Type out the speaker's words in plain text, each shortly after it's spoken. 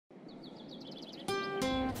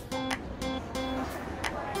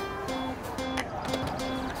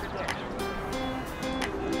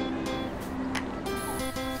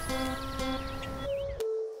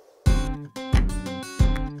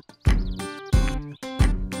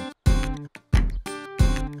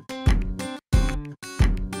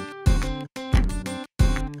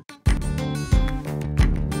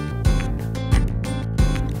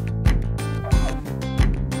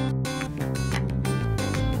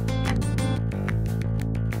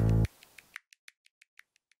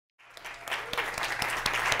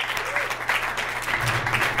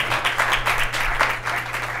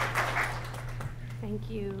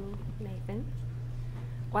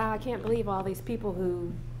can't believe all these people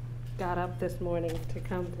who got up this morning to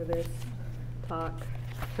come to this talk.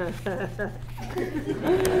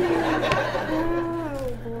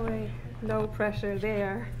 Oh boy, no pressure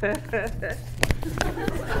there.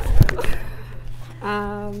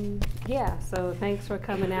 Yeah, so thanks for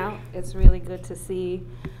coming out. It's really good to see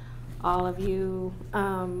all of you.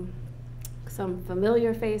 Some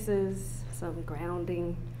familiar faces, some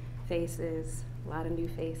grounding faces, a lot of new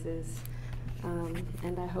faces.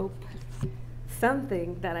 And I hope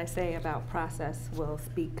something that I say about process will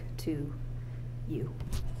speak to you.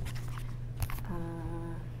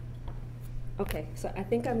 Okay, so I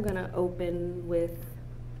think I'm gonna open with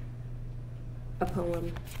a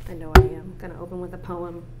poem. I know I am gonna open with a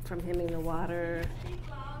poem from Hymning the Water.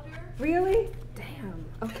 Really? Damn,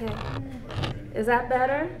 okay. Is that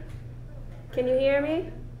better? Can you hear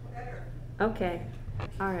me? Okay,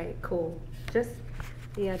 all right, cool. Just,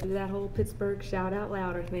 yeah, do that whole Pittsburgh shout out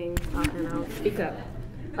louder thing, and I'll speak up.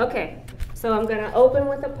 Okay, so I'm gonna open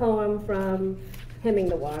with a poem from Hymning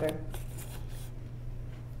the Water.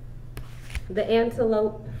 The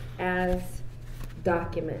Antelope as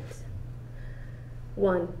Document.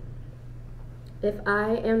 1. If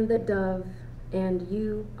I am the dove and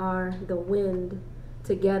you are the wind,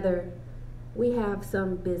 together we have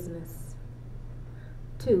some business.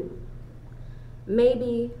 2.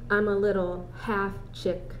 Maybe I'm a little half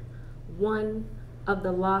chick, one of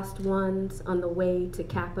the lost ones on the way to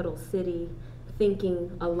Capital City,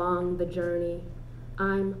 thinking along the journey,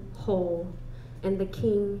 I'm whole, and the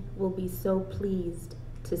king will be so pleased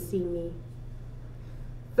to see me.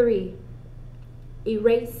 3.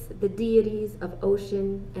 Erase the deities of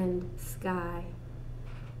ocean and sky.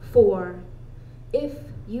 4. If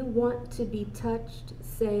you want to be touched,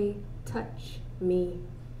 say, touch me.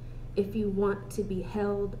 If you want to be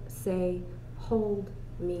held, say, hold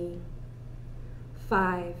me.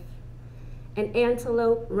 5. An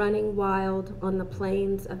antelope running wild on the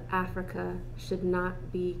plains of Africa should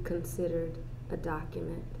not be considered a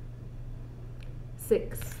document.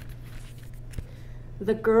 6.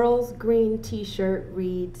 The girl's green t-shirt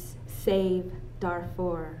reads, Save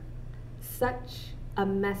Darfur. Such a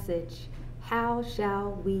message, how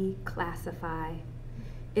shall we classify?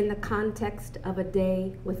 In the context of a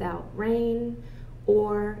day without rain,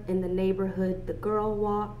 or in the neighborhood the girl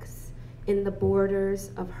walks, in the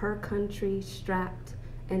borders of her country strapped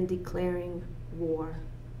and declaring war.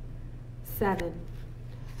 7.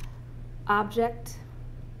 Object,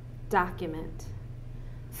 document.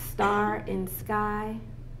 Star in sky,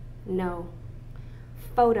 no.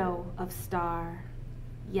 Photo of star,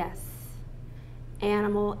 yes.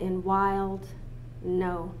 Animal in wild,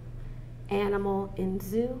 no. Animal in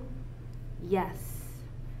zoo, yes.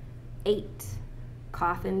 8.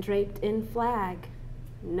 Coffin draped in flag,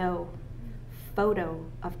 no. Photo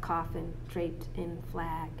of coffin draped in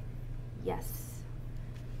flag, yes.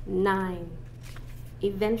 9.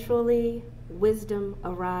 Eventually, wisdom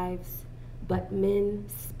arrives, but men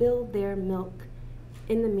spill their milk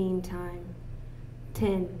in the meantime.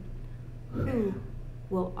 10. Who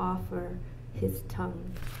will offer his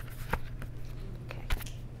tongue? Okay.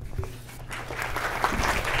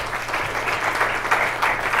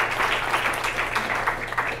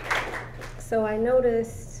 So I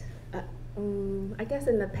noticed, I guess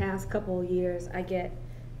in the past couple years, I get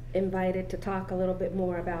invited to talk a little bit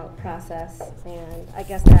more about process, and I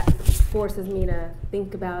guess that forces me to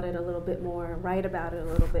think about it a little bit more, write about it a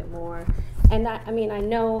little bit more. And I mean, I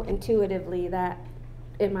know intuitively that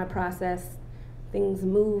in my process, things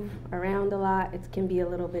move around a lot. It can be a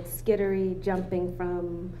little bit skittery, jumping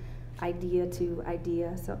from idea to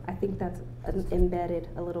idea. So I think that's embedded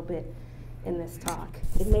a little bit in this talk.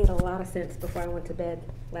 It made a lot of sense before I went to bed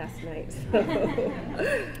last night.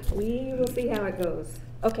 So we will see how it goes.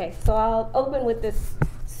 Okay, so I'll open with this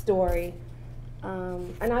story.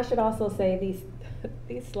 And I should also say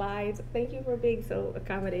these slides, thank you for being so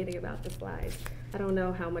accommodating about the slides. I don't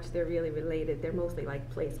know how much they're really related. They're mostly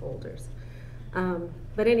like placeholders.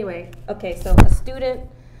 But anyway, okay, so a student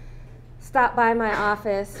stopped by my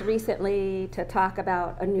office recently to talk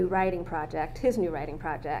about a new writing project, his new writing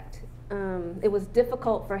project. It was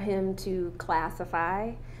difficult for him to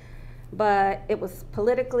classify, but it was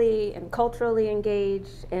politically and culturally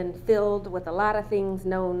engaged and filled with a lot of things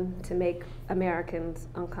known to make Americans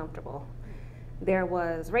uncomfortable. There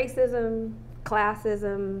was racism,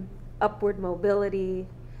 classism, upward mobility,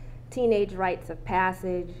 teenage rites of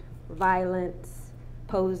passage, violence,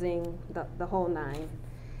 posing, the whole nine.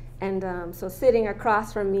 And so sitting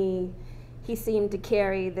across from me, he seemed to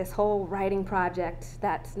carry this whole writing project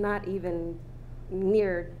that's not even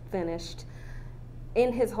near finished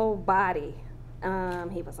in his whole body,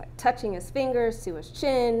 He was like touching his fingers to his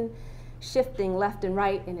chin, shifting left and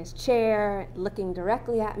right in his chair, looking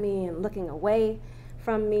directly at me and looking away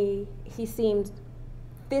from me. He seemed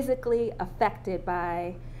physically affected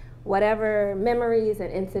by whatever memories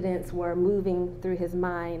and incidents were moving through his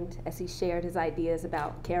mind as he shared his ideas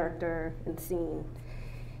about character and scene.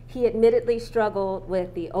 He admittedly struggled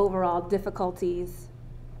with the overall difficulties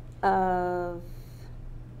of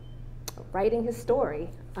writing his story.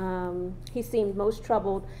 He seemed most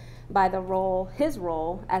troubled by his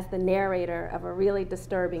role as the narrator of a really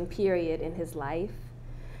disturbing period in his life,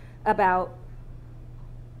 about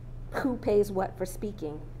who pays what for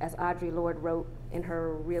speaking, as Audre Lorde wrote in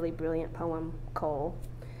her really brilliant poem, Cole.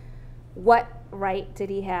 What right did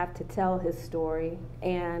he have to tell his story,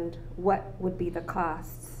 and what would be the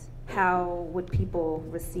costs? How would people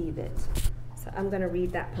receive it? So I'm going to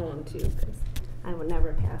read that poem too, because I will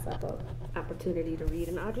never pass up an opportunity to read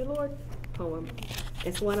an Audre Lorde poem.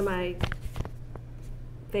 It's one of my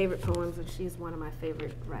favorite poems, and she's one of my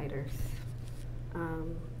favorite writers.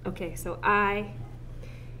 Okay, so I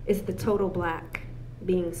is the total black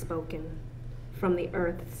being spoken from the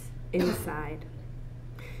earth's inside.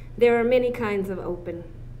 There are many kinds of open.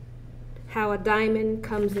 How a diamond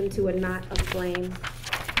comes into a knot of flame.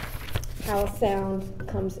 How a sound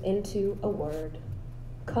comes into a word,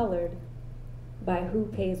 colored by who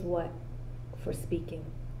pays what for speaking.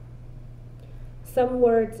 Some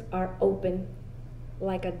words are open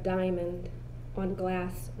like a diamond on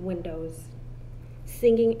glass windows,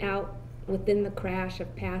 singing out within the crash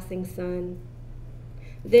of passing sun.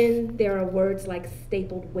 Then there are words like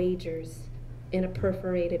stapled wagers in a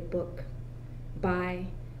perforated book. Buy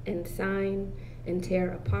and sign and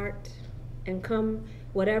tear apart, and come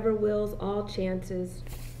whatever wills all chances,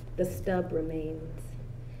 the stub remains,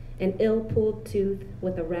 an ill-pulled tooth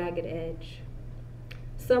with a ragged edge.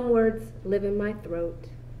 Some words live in my throat,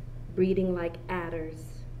 breeding like adders.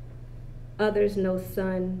 Others know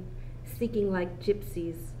sun, seeking like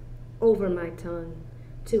gypsies over my tongue,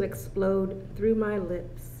 to explode through my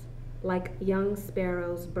lips like young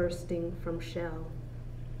sparrows bursting from shell.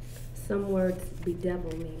 Some words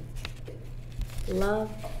bedevil me.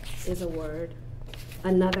 Love is a word,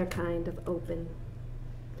 another kind of open.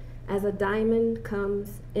 As a diamond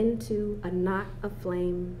comes into a knot of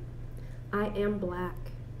flame, I am black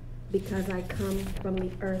because I come from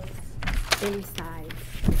the earth's inside.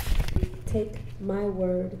 Take my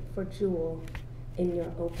word for jewel in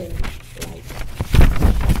your open light.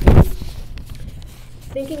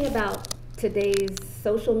 Thinking about today's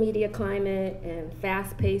social media climate and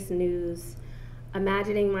fast-paced news,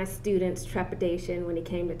 imagining my student's trepidation when he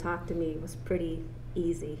came to talk to me was pretty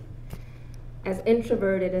easy. As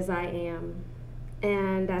introverted as I am,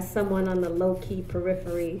 and as someone on the low-key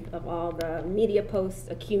periphery of all the media posts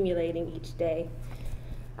accumulating each day,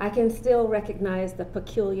 I can still recognize the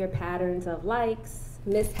peculiar patterns of likes,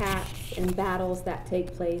 mishaps, and battles that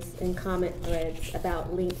take place in comment threads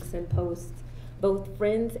about links and posts both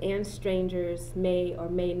friends and strangers may or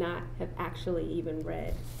may not have actually even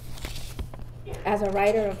read. As a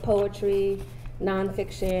writer of poetry,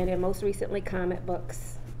 nonfiction, and most recently comic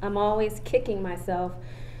books, I'm always kicking myself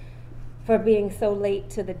for being so late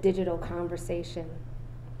to the digital conversation.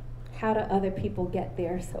 How do other people get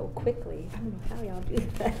there so quickly? I don't know how y'all do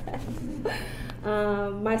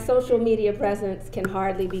that. My social media presence can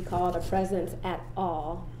hardly be called a presence at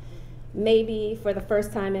all. Maybe for the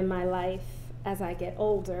first time in my life, as I get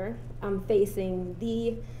older, I'm facing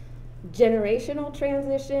the generational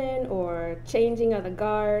transition or changing of the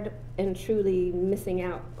guard and truly missing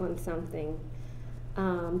out on something.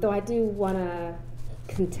 Though I do want to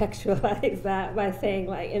contextualize that by saying,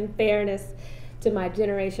 like, in fairness to my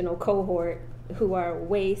generational cohort who are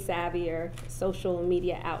way savvier social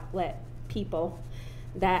media outlet people,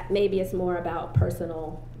 that maybe it's more about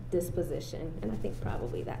personal disposition, and I think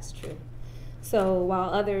probably that's true. So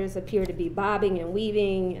while others appear to be bobbing and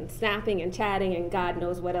weaving and snapping and chatting and God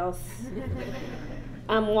knows what else,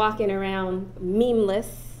 I'm walking around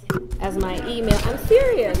memeless as my email, I'm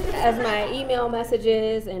serious, as my email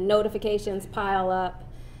messages and notifications pile up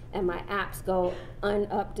and my apps go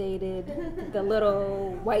unupdated. The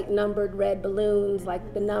little white numbered red balloons,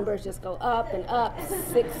 like the numbers just go up and up,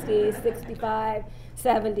 60, 65,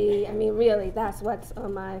 70. I mean, really, that's what's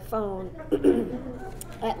on my phone.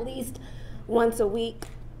 At least once a week,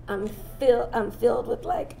 I'm filled with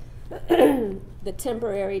like the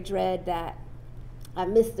temporary dread that I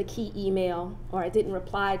missed a key email or I didn't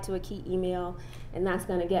reply to a key email, and that's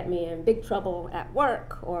going to get me in big trouble at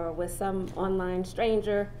work or with some online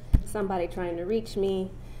stranger, somebody trying to reach me.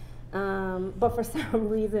 But for some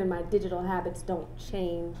reason, my digital habits don't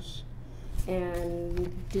change.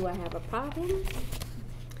 And do I have a problem?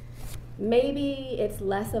 Maybe it's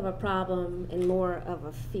less of a problem and more of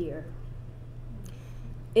a fear.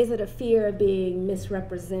 Is it a fear of being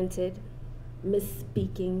misrepresented,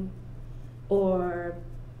 misspeaking, or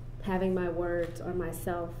having my words or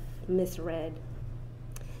myself misread?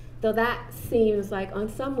 Though that seems like on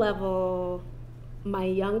some level my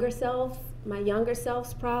younger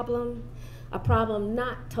self's problem, a problem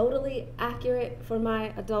not totally accurate for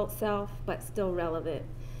my adult self, but still relevant.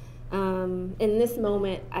 In this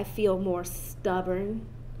moment, I feel more stubborn,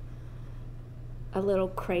 a little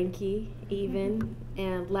cranky even,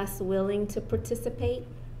 and less willing to participate.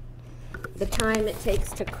 The time it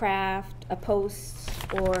takes to craft a post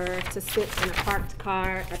or to sit in a parked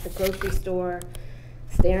car at the grocery store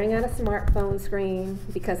staring at a smartphone screen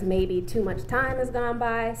because maybe too much time has gone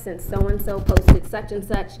by since so-and-so posted such and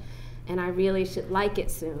such, and I really should like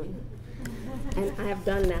it soon. And I have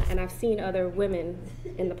done that, and I've seen other women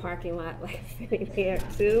in the parking lot like sitting there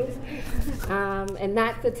too. And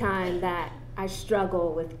that's the time that I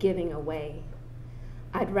struggle with giving away.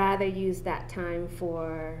 I'd rather use that time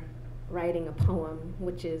for writing a poem,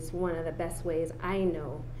 which is one of the best ways I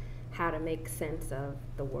know how to make sense of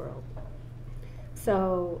the world.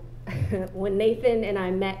 So when Nathan and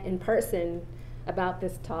I met in person about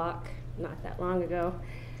this talk, not that long ago,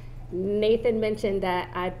 Nathan mentioned that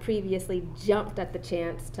I'd previously jumped at the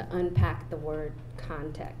chance to unpack the word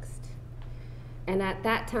context. And at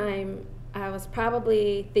that time, I was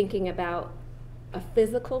probably thinking about a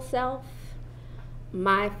physical self,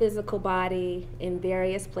 my physical body in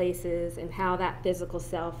various places, and how that physical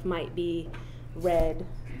self might be read,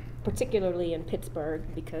 particularly in Pittsburgh,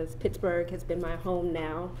 because Pittsburgh has been my home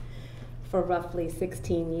now for roughly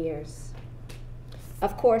 16 years.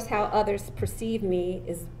 Of course, how others perceive me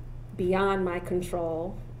is beyond my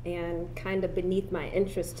control and kind of beneath my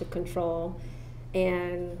interest to control,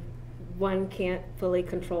 and one can't fully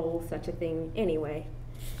control such a thing anyway.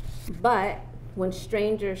 But when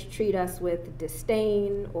strangers treat us with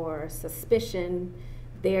disdain or suspicion,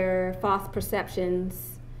 their false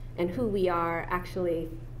perceptions and who we are actually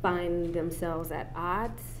find themselves at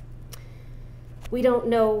odds. We don't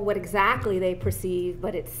know what exactly they perceive,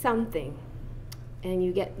 but it's something. And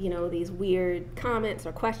you get, these weird comments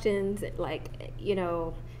or questions like,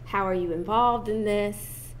 how are you involved in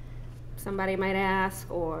this? Somebody might ask,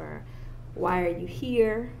 or why are you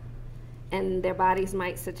here? And their bodies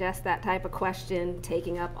might suggest that type of question,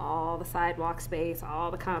 taking up all the sidewalk space,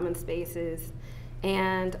 all the common spaces.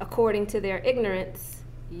 And according to their ignorance,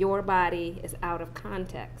 your body is out of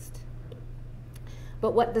context.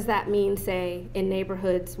 But what does that mean, say, in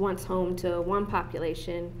neighborhoods once home to one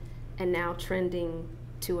population and now trending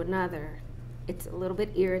to another? It's a little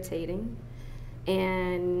bit irritating.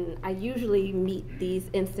 And I usually meet these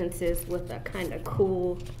instances with a kind of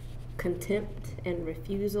cool contempt and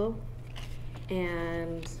refusal.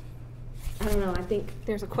 And I don't know, I think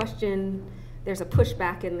there's a question, there's a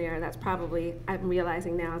pushback in there that's probably, I'm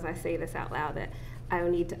realizing now as I say this out loud, that I will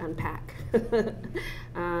need to unpack.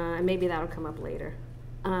 And maybe that'll come up later.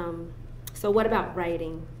 So what about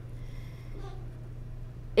writing?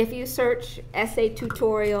 If you search essay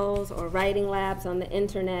tutorials or writing labs on the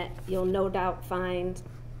internet, you'll no doubt find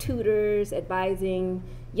tutors advising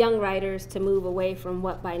young writers to move away from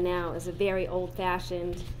what by now is a very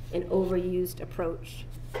old-fashioned and overused approach,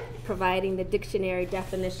 providing the dictionary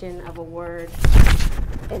definition of a word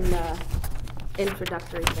in the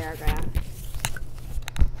introductory paragraph.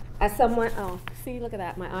 As someone, see, look at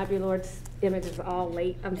that, my Audre Lorde's image is all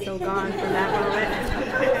late. I'm so gone from that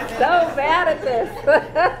moment. So bad at this.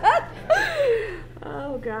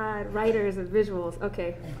 Oh God, writers and visuals.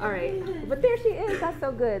 Okay, all right. But there she is, that's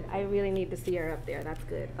so good. I really need to see her up there, that's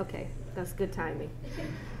good. Okay, that's good timing.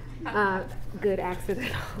 Good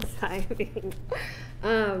accidental timing.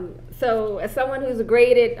 So as someone who's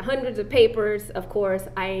graded hundreds of papers, of course,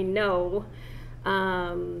 I know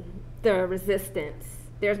the resistance.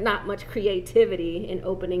 There's not much creativity in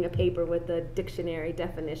opening a paper with a dictionary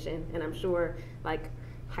definition, and I'm sure like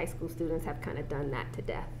high school students have kind of done that to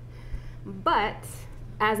death. But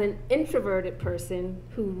as an introverted person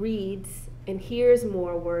who reads and hears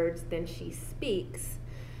more words than she speaks,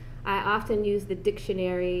 I often use the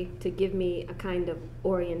dictionary to give me a kind of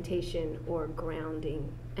orientation or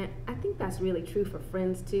grounding. And I think that's really true for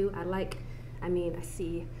friends too. I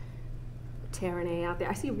see Taranae out there.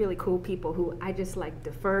 I see really cool people who I just like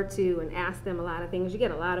defer to and ask them a lot of things. You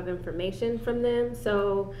get a lot of information from them.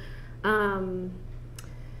 So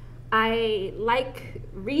I like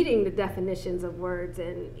reading the definitions of words,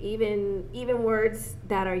 and even words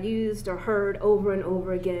that are used or heard over and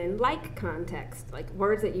over again, like context, like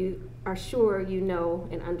words that you are sure you know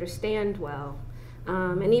and understand well.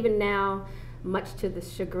 And even now, much to the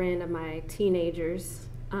chagrin of my teenagers,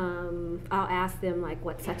 I'll ask them like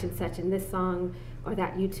what such and such in this song or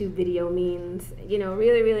that YouTube video means, you know,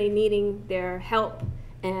 really needing their help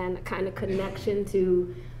and kind of connection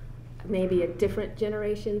to maybe a different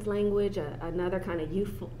generation's language, another kind of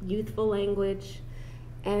youthful language.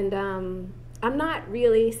 And I'm not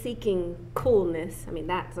really seeking coolness. I mean,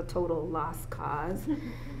 that's a total lost cause.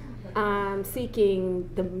 I'm seeking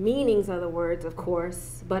the meanings of the words, of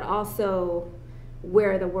course, but also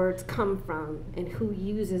where the words come from and who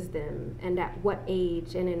uses them and at what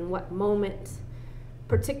age and in what moment,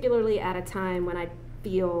 particularly at a time when I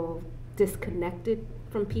feel disconnected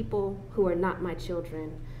from people who are not my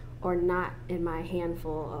children or not in my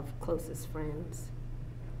handful of closest friends.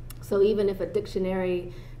 So even if a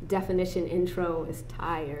dictionary definition intro is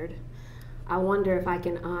tired, I wonder if I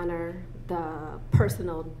can honor the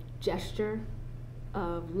personal gesture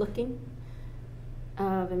of looking,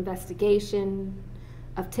 of investigation,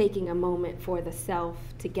 of taking a moment for the self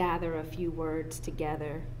to gather a few words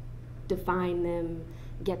together, define them,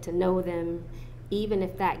 get to know them, even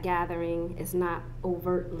if that gathering is not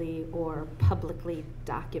overtly or publicly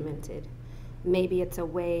documented. Maybe it's a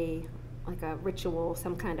way, like a ritual,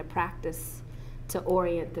 some kind of practice to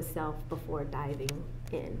orient the self before diving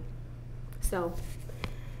in. So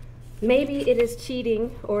maybe it is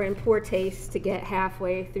cheating or in poor taste to get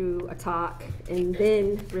halfway through a talk and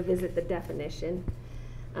then revisit the definition.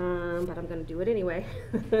 But I'm going to do it anyway.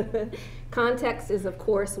 Context is, of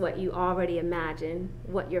course, what you already imagine,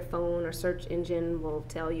 what your phone or search engine will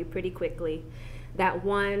tell you pretty quickly. That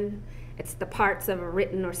one, it's the parts of a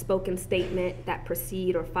written or spoken statement that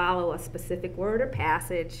precede or follow a specific word or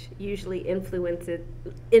passage, usually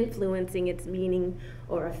influencing its meaning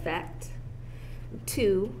or effect.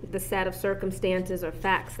 Two, the set of circumstances or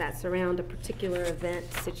facts that surround a particular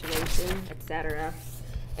event, situation, etc.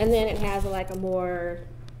 And then it has like a more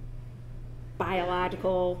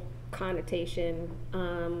biological connotation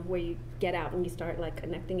where you get out and you start like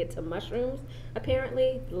connecting it to mushrooms,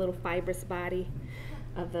 apparently, the little fibrous body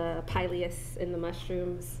of the pileus in the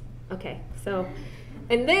mushrooms. Okay, so,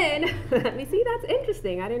 and then, let me see, that's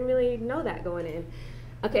interesting. I didn't really know that going in.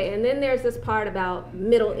 Okay, and then there's this part about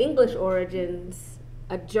Middle English origins,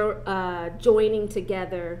 joining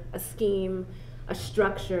together a scheme, a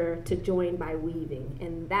structure to join by weaving.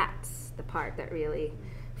 And that's the part that really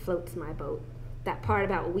floats my boat. That part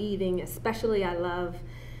about weaving, especially, I love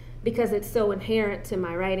because it's so inherent to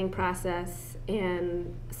my writing process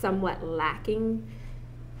and somewhat lacking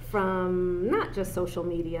from not just social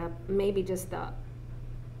media, maybe just the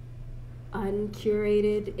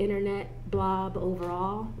uncurated internet blob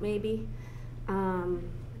overall, maybe.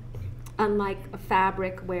 Unlike a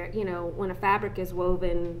fabric where, you know, when a fabric is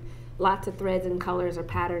woven, lots of threads and colors are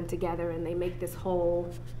patterned together and they make this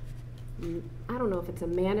whole, I don't know if it's a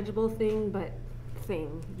manageable thing, but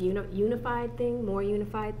thing, unified thing, more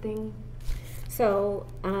unified thing. So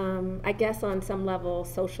I guess on some level,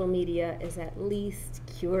 social media is at least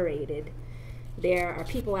curated. There are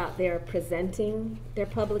people out there presenting their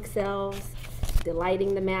public selves,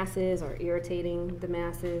 delighting the masses or irritating the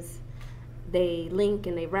masses. They link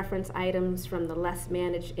and they reference items from the less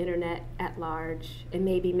managed internet at large and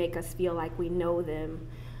maybe make us feel like we know them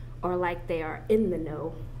or like they are in the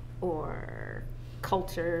know or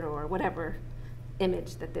cultured or whatever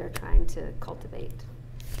image that they're trying to cultivate.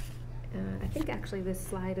 I think actually this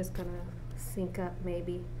slide is gonna sync up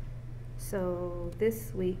maybe. So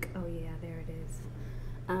this week, oh yeah, there it is.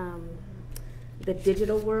 The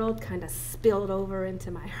digital world kind of spilled over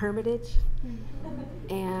into my hermitage.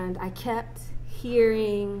 And I kept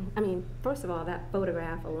hearing, I mean, first of all, that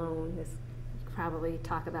photograph alone is, probably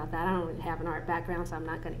talk about that. I don't have an art background, so I'm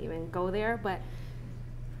not gonna even go there, but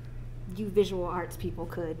you visual arts people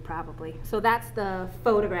could probably. So that's the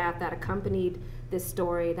photograph that accompanied this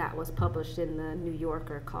story that was published in the New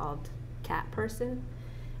Yorker called Cat Person.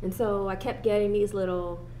 And so I kept getting these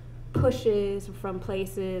little pushes from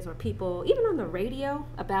places or people, even on the radio,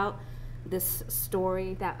 about this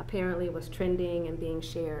story that apparently was trending and being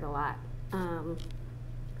shared a lot.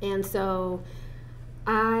 And so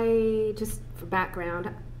I, just for background,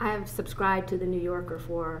 I've subscribed to the New Yorker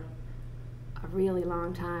for a really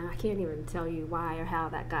long time. I can't even tell you why or how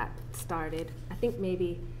that got started. I think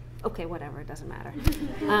maybe, okay, whatever, it doesn't matter.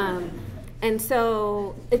 And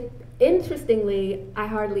so, interestingly, I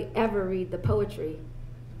hardly ever read the poetry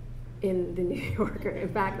in the New Yorker. In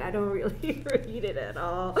fact, I don't really read it at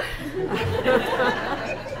all.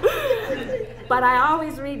 But I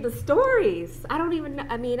always read the stories. I don't even,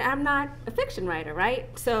 I mean, I'm not a fiction writer, right?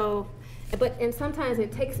 So, and sometimes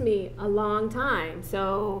it takes me a long time.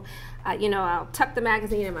 So, you know, I'll tuck the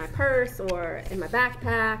magazine in my purse or in my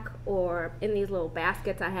backpack or in these little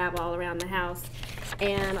baskets I have all around the house.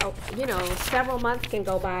 And, you know, several months can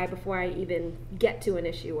go by before I even get to an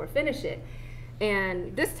issue or finish it.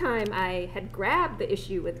 And this time I had grabbed the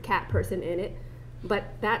issue with Cat Person in it,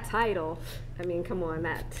 but that title, I mean, come on,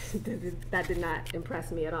 that did not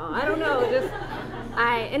impress me at all. I don't know,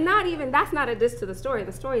 and not even, that's not a diss to the story.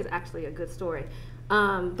 The story is actually a good story.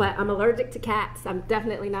 But I'm allergic to cats. I'm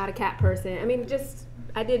definitely not a cat person. I mean,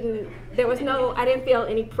 I didn't feel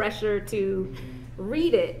any pressure to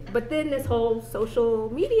read it. But then this whole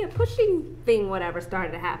social media pushing thing, whatever,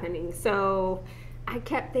 started happening. So I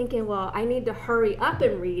kept thinking, well, I need to hurry up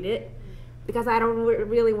and read it because I don't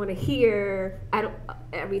really want to hear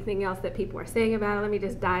everything else that people are saying about it. Let me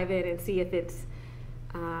just dive in and see if it's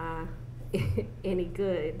any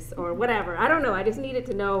goods or whatever. I don't know. I just needed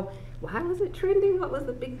to know, why was it trending? What was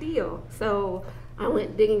the big deal? So I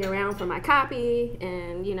went digging around for my copy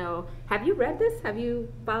and, you know, have you read this? Have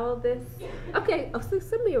you followed this? Okay. Oh, so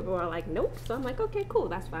some people are like, nope. So I'm like, okay, cool,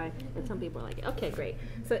 that's fine. And some people are like, okay, great.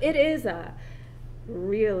 So it is a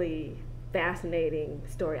really fascinating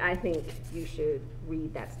story. I think you should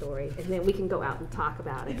read that story and then we can go out and talk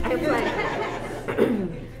about it.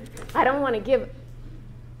 I don't want to give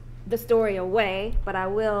the story away, but I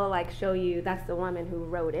will like show you that's the woman who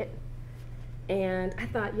wrote it. And I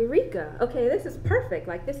thought, Eureka, okay, this is perfect.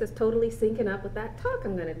 Like, this is totally syncing up with that talk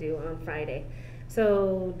I'm gonna do on Friday.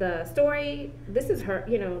 So the story, this is her,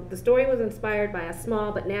 you know, the story was inspired by a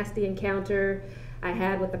small but nasty encounter I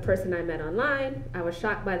had with the person I met online. I was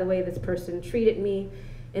shocked by the way this person treated me,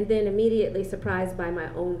 and then immediately surprised by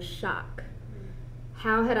my own shock.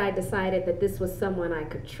 How had I decided that this was someone I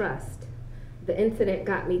could trust? The incident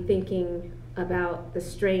got me thinking about the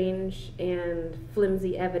strange and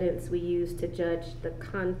flimsy evidence we use to judge the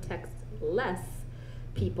context-less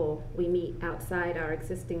people we meet outside our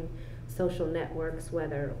existing social networks,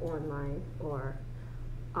 whether online or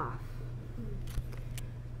off.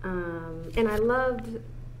 And I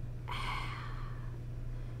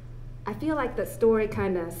feel like the story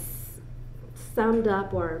kind of summed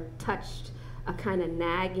up or touched a kind of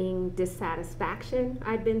nagging dissatisfaction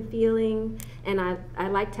I'd been feeling, and I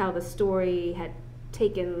liked how the story had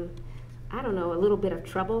taken, I don't know, a little bit of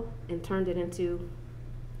trouble and turned it into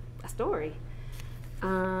a story.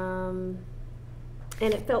 And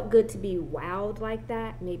it felt good to be wowed like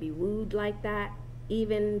that, maybe wooed like that,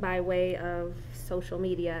 even by way of social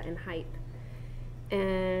media and hype.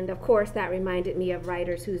 And of course that reminded me of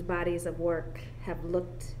writers whose bodies of work have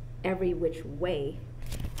looked every which way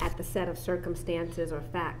at the set of circumstances or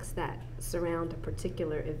facts that surround a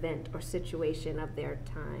particular event or situation of their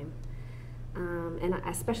time. And I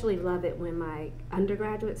especially love it when my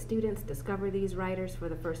undergraduate students discover these writers for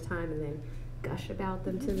the first time and then gush about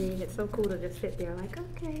them to me. It's so cool to just sit there like,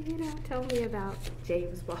 okay, you know, tell me about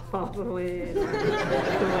James Baldwin or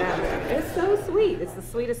whatever. It's so sweet. It's the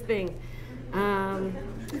sweetest thing.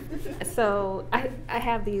 So I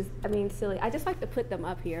have these, I mean, silly, I just like to put them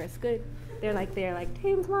up here. It's good. They're like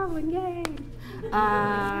James Baldwin, yay.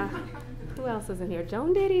 Who else is in here?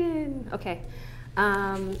 Joan Didion. Okay.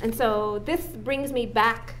 And so this brings me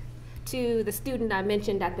back to the student I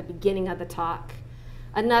mentioned at the beginning of the talk.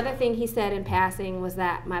 Another thing he said in passing was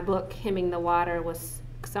that my book, Hemming the Water, was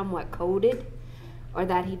somewhat coded, or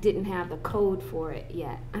that he didn't have the code for it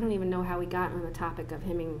yet. I don't even know how we got on the topic of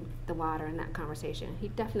hemming the water in that conversation. He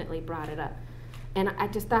definitely brought it up. And I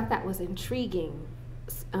just thought that was intriguing,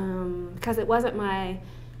 because it wasn't my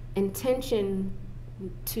intention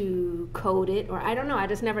to code it, or I don't know, I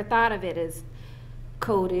just never thought of it as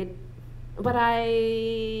coded. But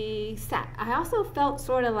I also felt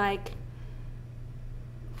sort of like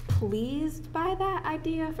pleased by that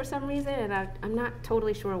idea for some reason, and I'm not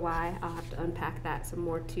totally sure why. I'll have to unpack that some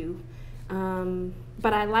more too.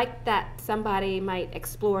 But I like that somebody might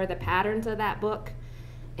explore the patterns of that book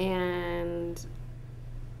and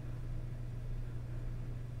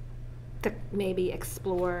to maybe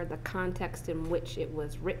explore the context in which it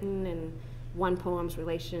was written and one poem's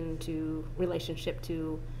relationship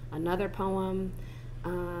to another poem.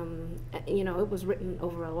 You know, it was written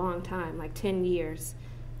over a long time, like 10 years,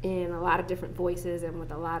 in a lot of different voices and with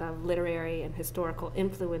a lot of literary and historical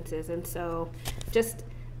influences. And so just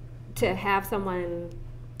to have someone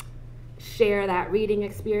share that reading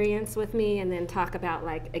experience with me and then talk about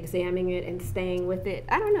like examining it and staying with it,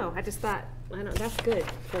 I don't know, I just thought I know that's good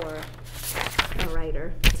for a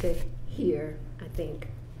writer to hear, I think.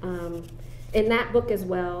 In that book as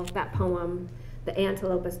well, that poem, The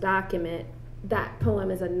Antelopus Document, that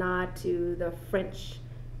poem is a nod to the French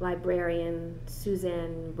librarian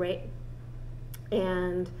Suzanne Bray.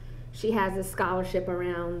 And she has a scholarship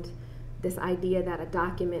around this idea that a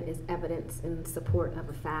document is evidence in support of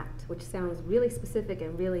a fact, which sounds really specific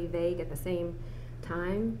and really vague at the same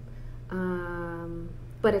time.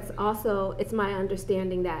 But it's my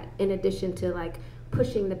understanding that in addition to like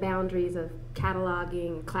pushing the boundaries of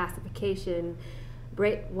cataloging, classification,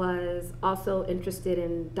 Bray was also interested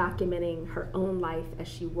in documenting her own life as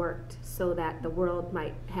she worked so that the world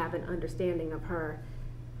might have an understanding of her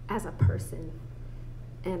as a person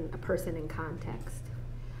and a person in context.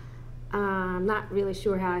 I'm not really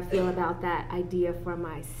sure how I feel about that idea for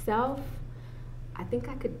myself. I think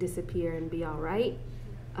I could disappear and be all right.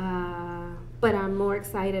 But I'm more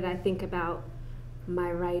excited, I think, about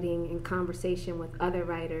my writing in conversation with other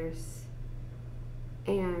writers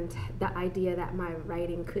and the idea that my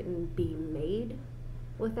writing couldn't be made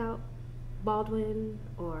without Baldwin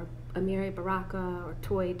or Amiri Baraka or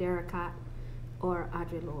Toy Derricotte or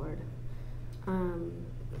Audre Lorde.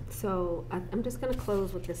 So I'm just going to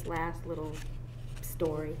close with this last little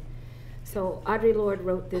story. So Audre Lorde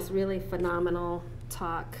wrote this really phenomenal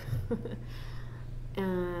talk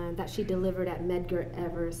that she delivered at Medgar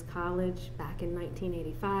Evers College back in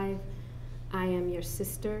 1985. I Am Your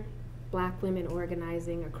Sister, Black Women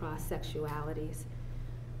Organizing Across Sexualities.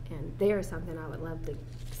 And there's something I would love to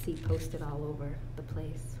see posted all over the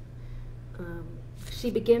place.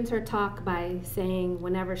 She begins her talk by saying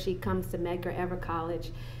whenever she comes to Medgar Evers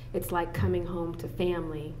College, it's like coming home to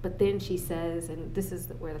family. But then she says, and this is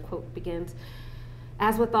where the quote begins,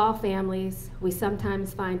 "As with all families, we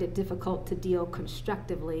sometimes find it difficult to deal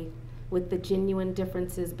constructively with the genuine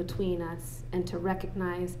differences between us and to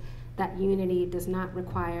recognize that unity does not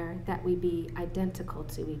require that we be identical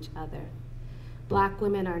to each other. Black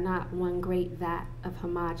women are not one great vat of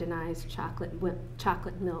homogenized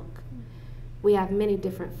chocolate milk. We have many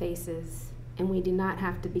different faces, and we do not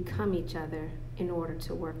have to become each other in order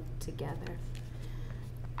to work together."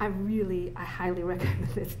 I highly recommend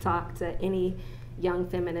this talk to any young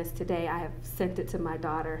feminist today. I have sent it to my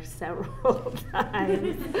daughter several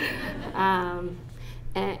times. And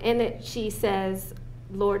in it, she says,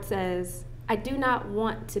 Lorde says, "I do not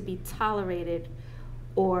want to be tolerated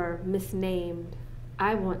or misnamed.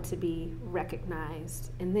 I want to be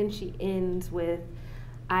recognized." And then she ends with,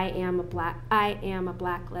 I am a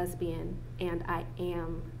black lesbian, and I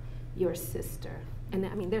am your sister." And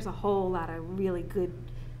I mean, there's a whole lot of really good,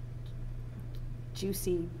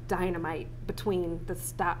 juicy dynamite between the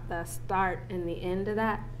start and the end of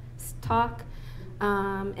that talk.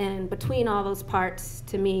 And between all those parts,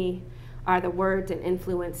 to me, are the words and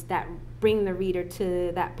influence that bring the reader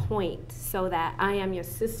to that point, so that I am your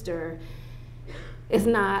sister is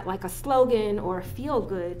not like a slogan or a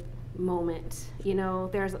feel-good moment. You know,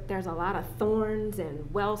 there's a lot of thorns and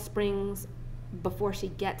well springs before she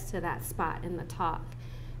gets to that spot in the talk.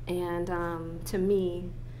 And to me,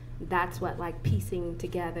 that's what like piecing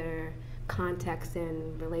together context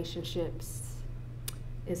and relationships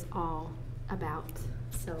is all about.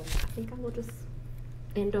 So I think I will just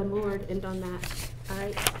end on that. All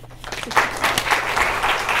right.